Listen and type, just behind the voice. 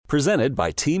Presented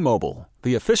by T-Mobile,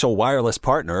 the official wireless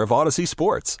partner of Odyssey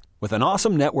Sports. With an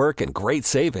awesome network and great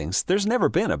savings, there's never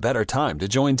been a better time to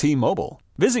join T-Mobile.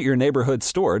 Visit your neighborhood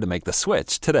store to make the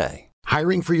switch today.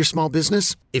 Hiring for your small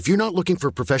business? If you're not looking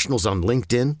for professionals on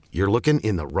LinkedIn, you're looking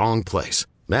in the wrong place.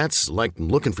 That's like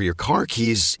looking for your car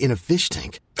keys in a fish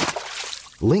tank.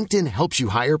 LinkedIn helps you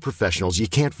hire professionals you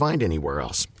can't find anywhere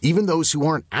else, even those who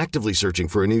aren't actively searching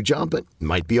for a new job but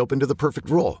might be open to the perfect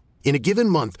role. In a given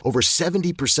month, over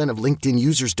 70% of LinkedIn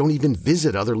users don't even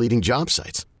visit other leading job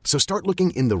sites. So start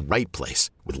looking in the right place.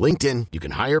 With LinkedIn, you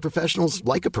can hire professionals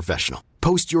like a professional.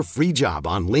 Post your free job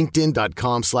on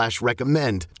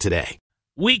linkedin.com/recommend today.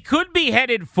 We could be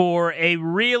headed for a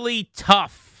really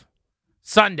tough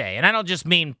Sunday. And I don't just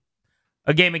mean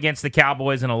a game against the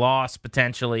Cowboys and a loss,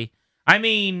 potentially. I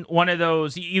mean one of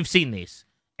those, you've seen these.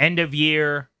 End of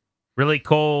year, really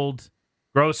cold,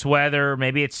 gross weather,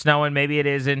 maybe it's snowing, maybe it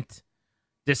isn't.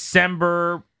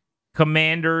 December,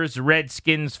 Commanders,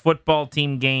 Redskins football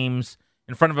team games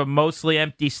in front of a mostly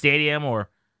empty stadium or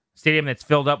stadium that's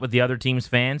filled up with the other team's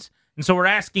fans. And so we're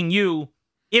asking you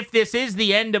if this is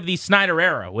the end of the Snyder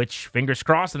era, which, fingers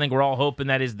crossed, I think we're all hoping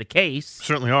that is the case.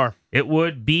 Certainly are. It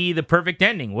would be the perfect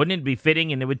ending. Wouldn't it be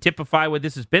fitting? And it would typify what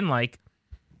this has been like.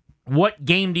 What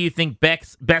game do you think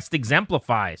best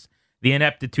exemplifies the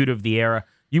ineptitude of the era?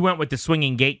 You went with the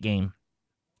swinging gate game.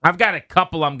 I've got a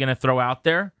couple I'm going to throw out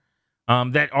there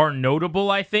that are notable,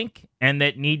 I think, and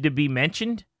that need to be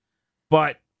mentioned.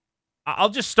 But I'll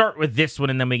just start with this one,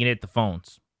 and then we can hit the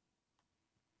phones.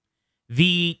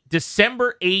 The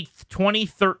December 8th,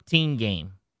 2013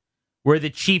 game where the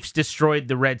Chiefs destroyed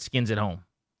the Redskins at home.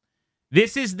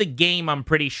 This is the game, I'm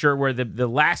pretty sure, where the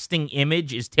lasting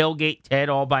image is Tailgate Ted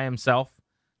all by himself,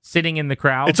 sitting in the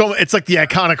crowd. It's like the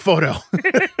iconic photo.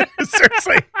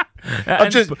 Seriously.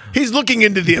 He's looking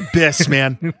into the abyss,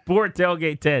 man. Poor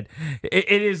Tailgate Ted.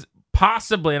 It is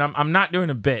possibly, and I'm not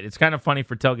doing a bit, it's kind of funny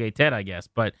for Tailgate Ted, I guess,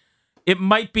 but it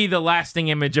might be the lasting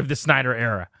image of the Snyder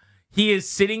era. He is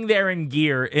sitting there in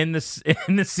gear in the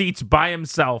seats by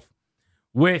himself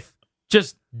with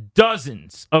just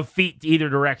dozens of feet to either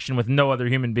direction with no other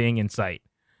human being in sight.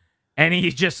 And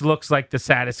he just looks like the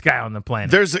saddest guy on the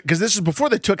planet. Because this is before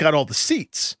they took out all the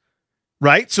seats,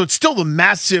 right? So it's still the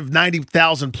massive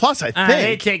 90,000 plus, I think.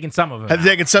 They've taken some of them Have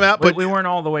they taken some out? But we weren't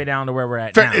all the way down to where we're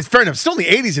at now. It's fair enough. Still in the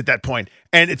 80s at that point.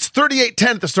 And it's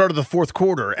 38-10 at the start of the fourth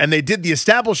quarter. And they did the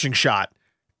establishing shot.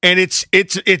 And it's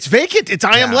vacant. It's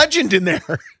I Am Legend in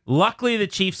there. Luckily, the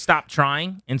Chiefs stopped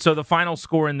trying, and so the final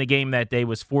score in the game that day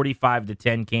was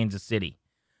 45-10 Kansas City.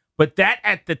 But that,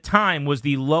 at the time, was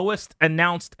the lowest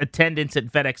announced attendance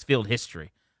at FedEx Field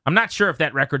history. I'm not sure if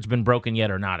that record's been broken yet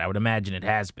or not. I would imagine it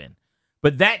has been.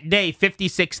 But that day,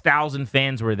 56,000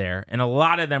 fans were there, and a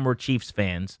lot of them were Chiefs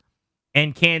fans,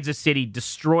 and Kansas City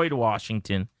destroyed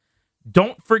Washington.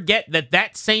 Don't forget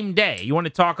that same day, you want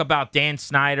to talk about Dan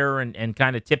Snyder and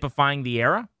kind of typifying the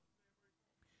era?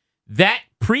 That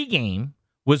pregame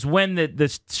was when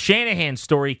the Shanahan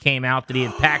story came out that he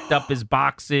had packed up his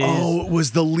boxes. Oh, it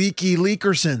was the leaky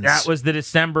Leakersons. That was the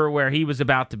December where he was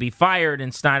about to be fired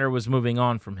and Snyder was moving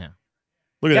on from him.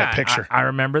 Look at that picture. I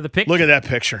remember the picture. Look at that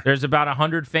picture. There's about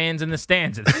 100 fans in the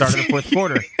stands at the start of the fourth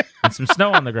quarter and some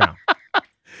snow on the ground.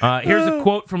 Here's a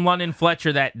quote from London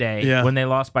Fletcher that day when they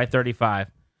lost by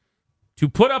 35. To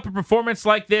put up a performance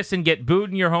like this and get booed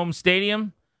in your home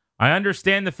stadium, I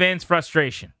understand the fans'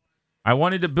 frustration. I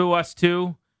wanted to boo us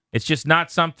too. It's just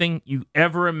not something you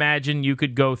ever imagined you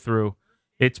could go through.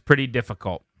 It's pretty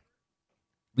difficult.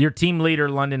 Your team leader,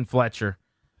 London Fletcher,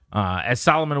 as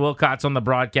Solomon Wilcots on the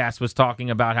broadcast was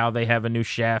talking about how they have a new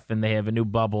chef and they have a new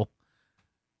bubble.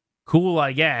 Cool,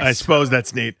 I guess. I suppose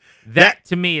that's neat. That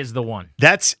to me is the one.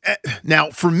 That's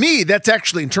now for me. That's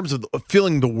actually in terms of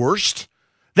feeling the worst.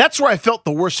 That's where I felt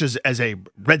the worst as a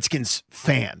Redskins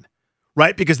fan,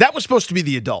 right? Because that was supposed to be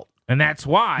the adult, and that's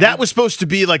why that was supposed to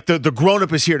be like the grown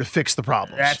up is here to fix the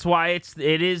problems. That's why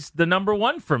it is the number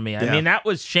one for me. I mean, that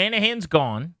was Shanahan's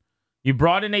gone. You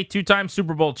brought in a 2-time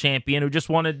Super Bowl champion who just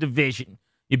won a division.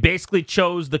 You basically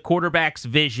chose the quarterback's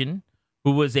vision,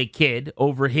 who was a kid,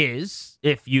 over his,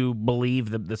 if you believe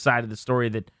the side of the story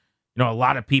that a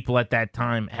lot of people at that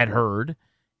time had heard.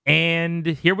 And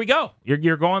here we go.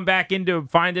 You're going back into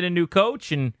finding a new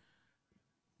coach, and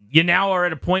you now are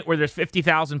at a point where there's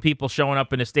 50,000 people showing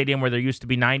up in a stadium where there used to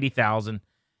be 90,000,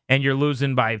 and you're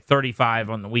losing by 35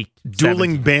 on the week.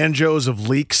 Dueling 17. banjos of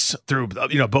leaks through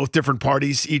both different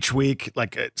parties each week,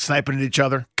 like sniping at each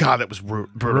other. God, that was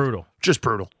brutal. Just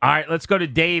brutal. All right, let's go to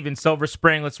Dave in Silver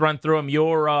Spring. Let's run through them.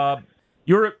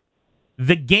 You're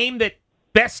the game that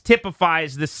best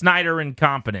typifies the Snyder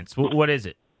incompetence. What is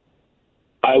it?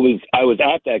 I was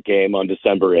at that game on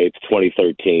December 8th,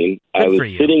 2013. I was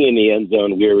sitting in the end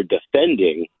zone. We were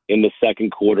defending in the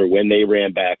second quarter when they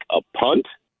ran back a punt,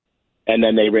 and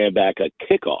then they ran back a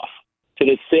kickoff to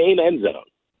the same end zone.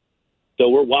 So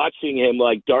we're watching him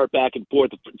like dart back and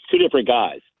forth. It's two different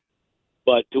guys.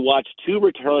 But to watch two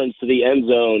returns to the end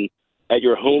zone at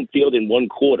your home field in one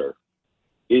quarter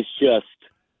is just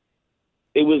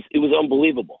it was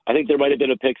unbelievable. I think there might have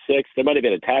been a pick six. There might have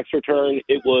been a tax return.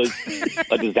 It was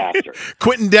a disaster.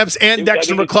 Quentin Depps and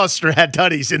Dexter McCluster had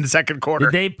tutties in the second quarter.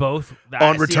 Did they both?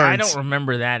 On returns. I don't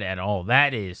remember that at all.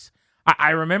 That is,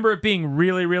 I remember it being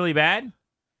really, really bad.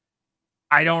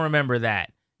 I don't remember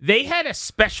that. They had a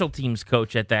special teams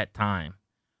coach at that time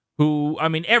who, I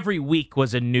mean, every week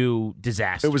was a new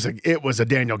disaster. It was a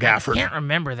Daniel Gafford. I can't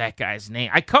remember that guy's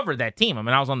name. I covered that team. I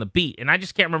mean, I was on the beat, and I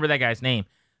just can't remember that guy's name.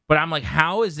 But I'm like,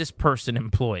 how is this person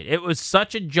employed? It was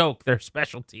such a joke, their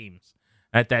special teams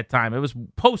at that time. It was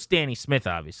post Danny Smith,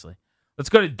 obviously. Let's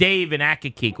go to Dave in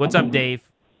Accokeek. What's up,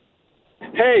 Dave?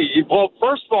 Hey, well,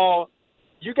 first of all,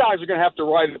 you guys are going to have to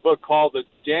write a book called The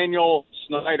Daniel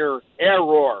Snyder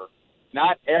Error,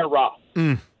 not Era.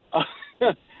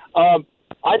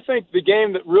 I think the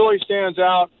game that really stands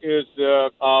out is the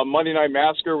Monday Night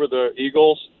Massacre with the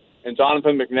Eagles and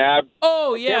Donovan McNabb.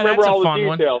 Oh, yeah, that's a fun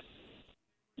one.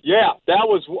 Yeah, that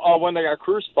was when they got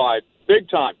crucified, big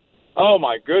time. Oh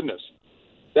my goodness,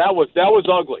 that was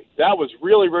ugly. That was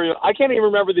really, really. I can't even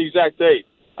remember the exact date.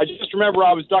 I just remember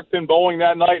I was duck pin bowling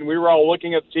that night, and we were all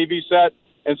looking at the TV set,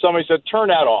 and somebody said, "Turn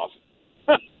that off."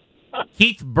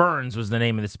 Keith Burns was the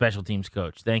name of the special teams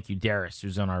coach. Thank you, Darius,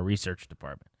 who's on our research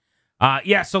department.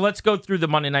 So let's go through the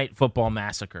Monday Night Football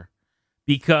Massacre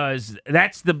because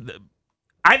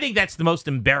I think that's the most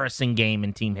embarrassing game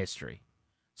in team history.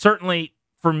 Certainly.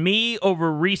 For me,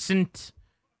 over recent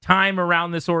time around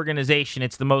this organization,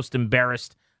 it's the most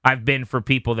embarrassed I've been for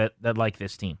people that like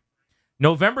this team.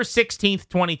 November 16th,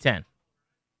 2010.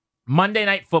 Monday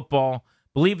Night Football.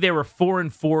 Believe they were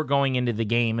 4-4 going into the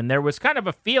game, and there was kind of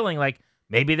a feeling like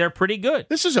maybe they're pretty good.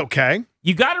 This is okay.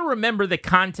 You got to remember the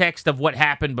context of what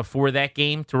happened before that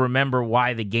game to remember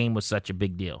why the game was such a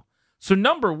big deal. So,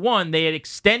 number one, they had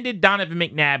extended Donovan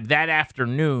McNabb that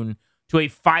afternoon to a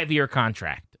 5-year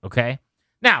contract, okay?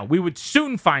 Now, we would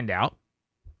soon find out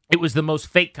it was the most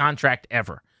fake contract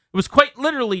ever. It was quite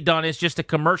literally done as just a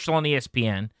commercial on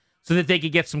ESPN so that they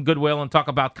could get some goodwill and talk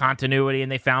about continuity,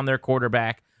 and they found their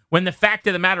quarterback. When the fact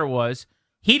of the matter was,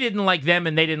 he didn't like them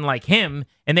and they didn't like him,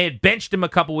 and they had benched him a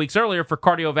couple weeks earlier for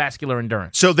cardiovascular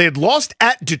endurance. So they had lost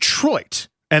at Detroit.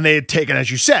 And they had taken,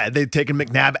 as you said, they'd taken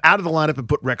McNabb out of the lineup and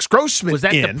put Rex Grossman in. Was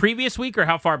that the previous week or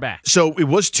how far back? So it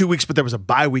was 2 weeks, but there was a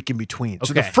bye week in between. Okay.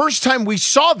 So the first time we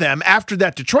saw them after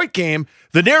that Detroit game,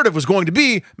 the narrative was going to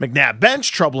be McNabb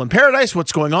bench, trouble in paradise,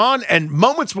 what's going on? And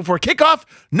moments before kickoff,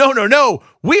 no.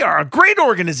 We are a great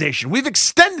organization. We've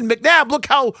extended McNabb. Look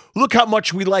how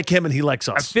much we like him and he likes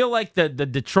us. I feel like the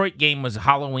Detroit game was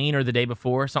Halloween or the day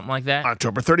before, something like that.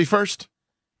 October 31st.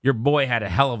 Your boy had a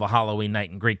hell of a Halloween night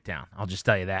in Greektown. I'll just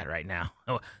tell you that right now.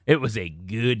 It was a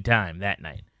good time that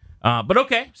night. But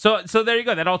okay, so there you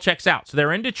go. That all checks out. So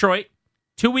they're in Detroit.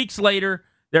 2 weeks later,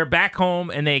 they're back home,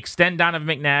 and they extend Donovan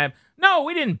McNabb. No,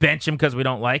 we didn't bench him because we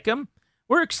don't like him.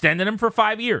 We're extending him for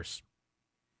 5 years.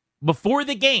 Before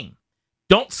the game,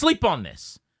 don't sleep on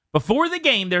this. Before the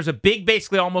game, there's a big,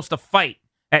 basically almost a fight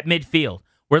at midfield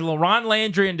where LaRon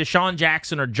Landry and Deshaun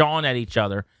Jackson are jawing at each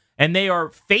other. And they are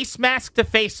face mask to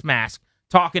face mask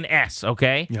talking S,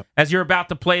 okay? Yep. As you're about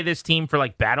to play this team for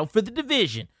like battle for the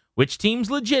division. Which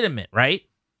team's legitimate, right?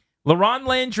 LaRon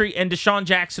Landry and Deshaun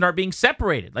Jackson are being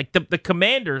separated. Like the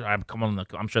Commanders,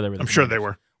 I'm sure they were. I'm sure they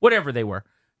were. Whatever they were.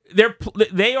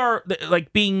 They are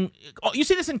like being, you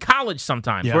see this in college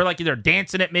sometimes, where like they're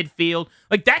dancing at midfield.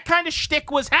 Like that kind of shtick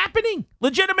was happening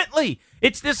legitimately.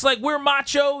 It's this like, we're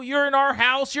macho, you're in our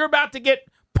house, you're about to get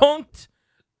punked.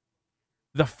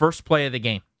 The first play of the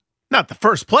game. Not the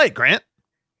first play, Grant.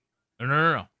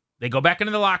 No. They go back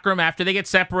into the locker room after they get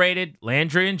separated.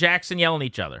 Landry and Jackson yelling at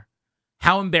each other.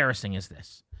 How embarrassing is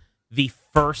this? The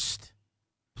first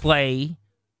play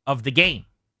of the game.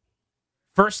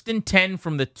 1st and 10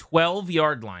 from the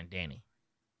 12-yard line, Danny.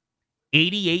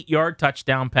 88-yard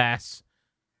touchdown pass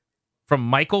from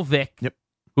Michael Vick,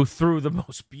 who threw the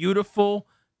most beautiful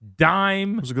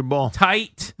dime, it was a good ball,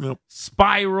 tight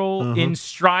spiral in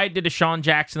stride to Deshaun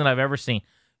Jackson that I've ever seen.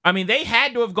 I mean, they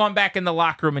had to have gone back in the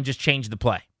locker room and just changed the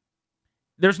play.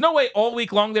 There's no way all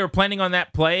week long they were planning on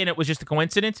that play and it was just a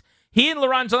coincidence. He and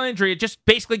LaRon Landry had just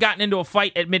basically gotten into a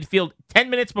fight at midfield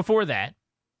 10 minutes before that.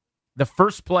 The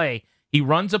first play, he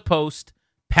runs a post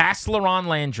past LaRon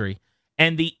Landry,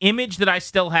 and the image that I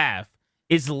still have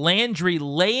is Landry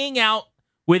laying out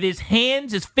with his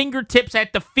hands, his fingertips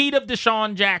at the feet of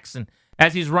Deshaun Jackson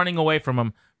as he's running away from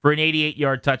him for an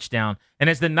 88-yard touchdown. And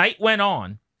as the night went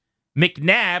on,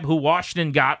 McNabb, who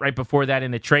Washington got right before that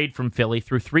in a trade from Philly,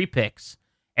 threw 3 picks,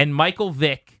 and Michael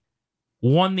Vick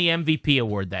won the MVP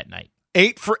award that night.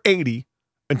 8 for 80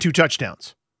 and 2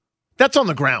 touchdowns. That's on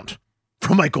the ground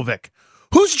for Michael Vick.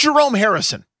 Who's Jerome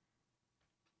Harrison?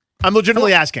 I'm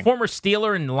legitimately asking. Former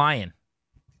Steeler and Lion.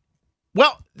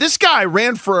 Well, this guy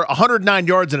ran for 109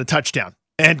 yards and a touchdown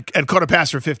and caught a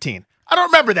pass for 15. I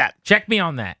don't remember that. Check me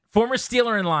on that. Former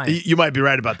Steeler and Lion. You might be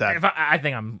right about that. I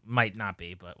think I might not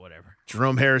be, but whatever.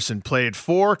 Jerome Harrison played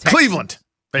for Cleveland.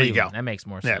 There you go. That makes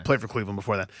more sense. Yeah, played for Cleveland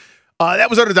before that. That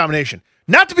was utter domination.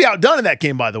 Not to be outdone in that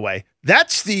game, by the way.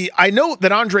 I know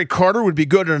that Andre Carter would be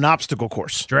good at an obstacle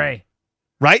course. Dre.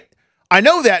 Right? I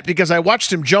know that because I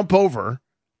watched him jump over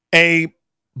a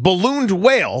ballooned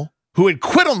whale who had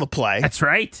quit on the play. That's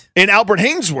right. In Albert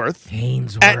Hainsworth.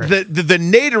 At the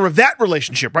nadir of that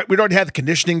relationship, right? We'd already had the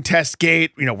conditioning test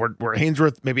gate, where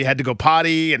Hainsworth maybe had to go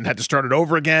potty and had to start it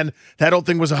over again. That whole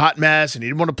thing was a hot mess, and he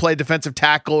didn't want to play defensive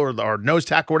tackle or nose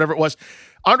tackle, whatever it was.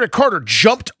 Andre Carter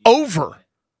jumped over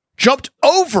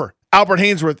Albert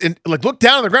Hainsworth and looked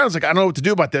down on the ground. I was like, I don't know what to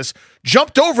do about this.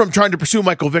 Jumped over him trying to pursue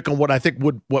Michael Vick on what I think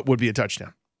would be a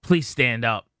touchdown. Please stand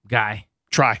up, guy.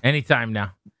 Try. Anytime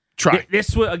now. Try.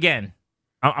 This again,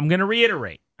 I'm going to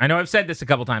reiterate. I know I've said this a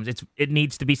couple times. It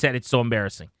needs to be said. It's so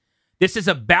embarrassing. This is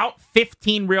about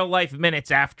 15 real-life minutes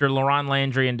after LaRon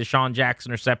Landry and Deshaun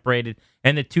Jackson are separated,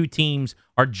 and the two teams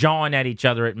are jawing at each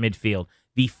other at midfield.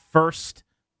 The first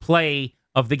play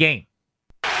of the game.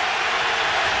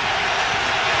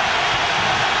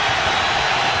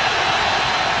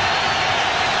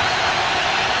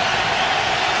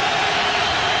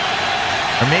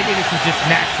 Or maybe this is just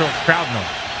natural crowd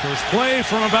noise. First play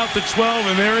from about the 12,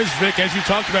 and there is Vick, as you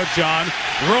talked about, John,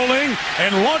 rolling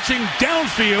and launching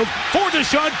downfield for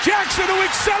Deshaun Jackson, who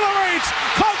accelerates,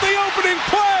 caught the opening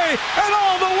play, and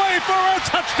all the way for a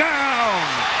touchdown.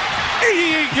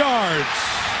 88 yards.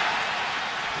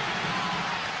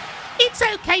 It's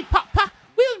okay, Papa.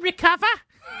 We'll recover.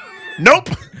 Nope.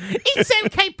 It's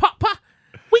okay, Papa.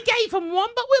 We gave him one,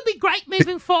 but we'll be great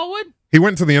moving forward. He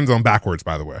went into the end zone backwards,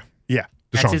 by the way. Yeah.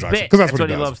 That's his bit. Because that's what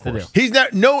he does, loves to do. He's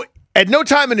at no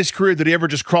time in his career did he ever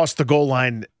just cross the goal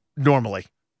line normally.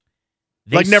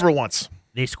 Never once.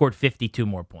 They scored 52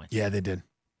 more points. Yeah, they did.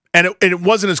 And it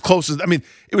wasn't as close as,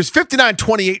 it was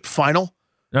 59-28 final,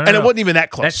 and it wasn't even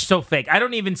that close. That's so fake. I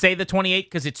don't even say the 28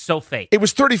 because it's so fake. It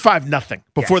was 35-0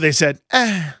 before they said,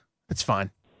 it's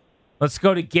fine. Let's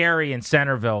go to Gary in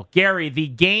Centerville. Gary, the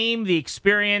game, the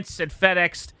experience at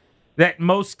FedEx that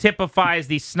most typifies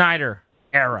the Snyder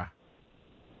era.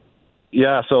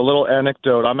 Yeah, so a little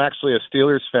anecdote. I'm actually a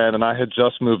Steelers fan, and I had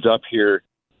just moved up here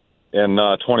in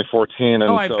 2014. And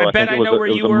I bet I know where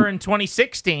you were in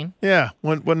 2016. Yeah,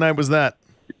 what night was that?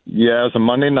 Yeah, it was a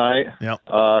Monday night. Yep.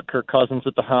 Kirk Cousins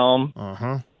at the helm.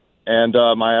 Uh-huh. And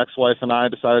my ex-wife and I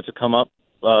decided to come up.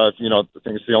 I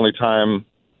think it's the only time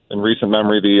in recent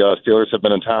memory the Steelers have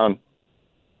been in town.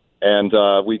 And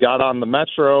we got on the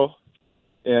Metro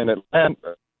in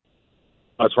Atlanta.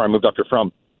 That's where I moved up here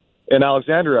from. In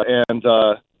Alexandria, and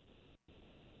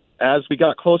as we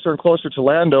got closer and closer to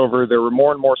Landover, there were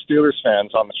more and more Steelers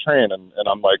fans on the train, and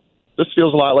I'm like, this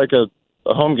feels a lot like a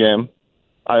home game.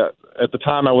 At the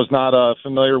time, I was not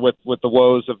familiar with the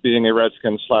woes of being a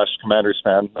Redskins/Commanders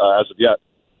fan as of yet,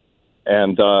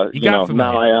 and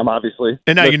now I am, obviously.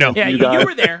 And now you know. Yeah, you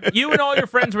were there. You and all your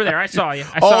friends were there. I saw you.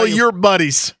 All your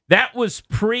buddies. That was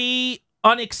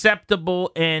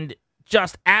unacceptable and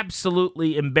just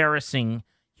absolutely embarrassing.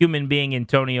 Human being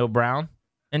Antonio Brown.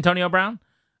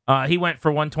 He went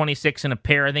for 126 in a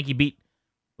pair. I think he beat,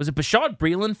 was it Bashaud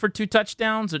Breeland for 2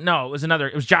 touchdowns? No,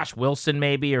 it was Josh Wilson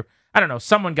maybe, or I don't know.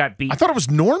 Someone got beat. I thought it was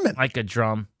Norman. Like a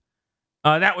drum.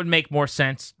 That would make more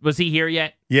sense. Was he here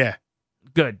yet? Yeah.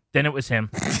 Good. Then it was him.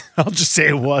 I'll just say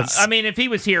it was. If he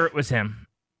was here, it was him.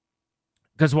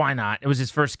 Because why not? It was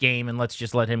his first game, and let's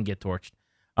just let him get torched.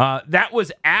 That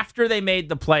was after they made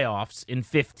the playoffs in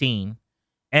 15.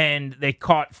 And they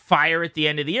caught fire at the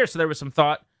end of the year. So there was some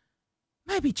thought,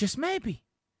 just maybe.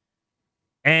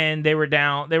 And they were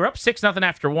down. They were up 6-0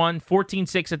 after 1,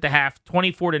 14-6 at the half,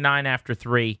 24-9 after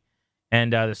 3.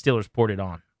 And the Steelers poured it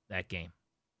on that game.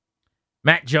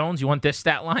 Matt Jones, you want this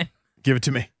stat line? Give it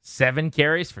to me. 7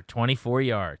 carries for 24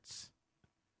 yards.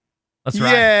 Let's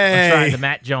ride the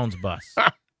Matt Jones bus.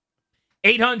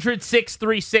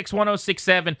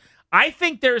 800-636-1067. I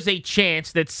think there's a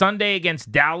chance that Sunday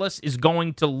against Dallas is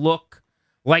going to look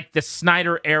like the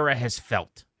Snyder era has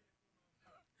felt.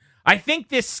 I think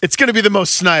it's going to be the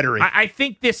most Snydery. I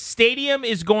think this stadium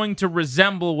is going to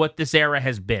resemble what this era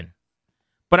has been.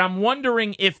 But I'm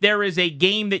wondering if there is a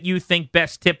game that you think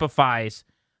best typifies.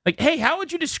 Like, hey, how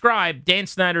would you describe Dan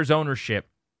Snyder's ownership?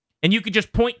 And you could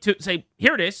just point to, say,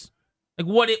 here it is. Like,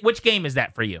 which game is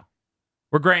that for you?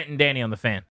 We're Grant and Danny on the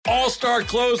Fan. All-star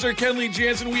closer, Kenley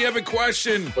Jansen, we have a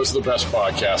question. What's the best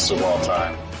podcast of all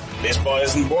time? Baseball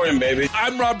isn't boring, baby.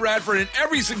 I'm Rob Bradford, and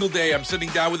every single day I'm sitting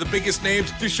down with the biggest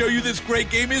names to show you this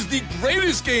great game is the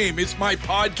greatest game. It's my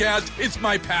podcast. It's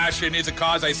my passion. It's a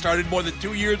cause I started more than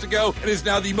 2 years ago and is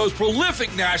now the most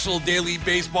prolific national daily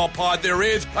baseball pod there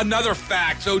is. Another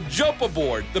fact, so jump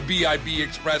aboard the BIB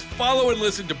Express. Follow and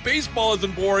listen to Baseball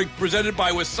Isn't Boring, presented by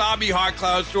Wasabi Hot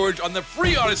Cloud Storage on the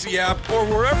free Odyssey app or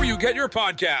wherever you get your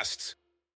podcasts.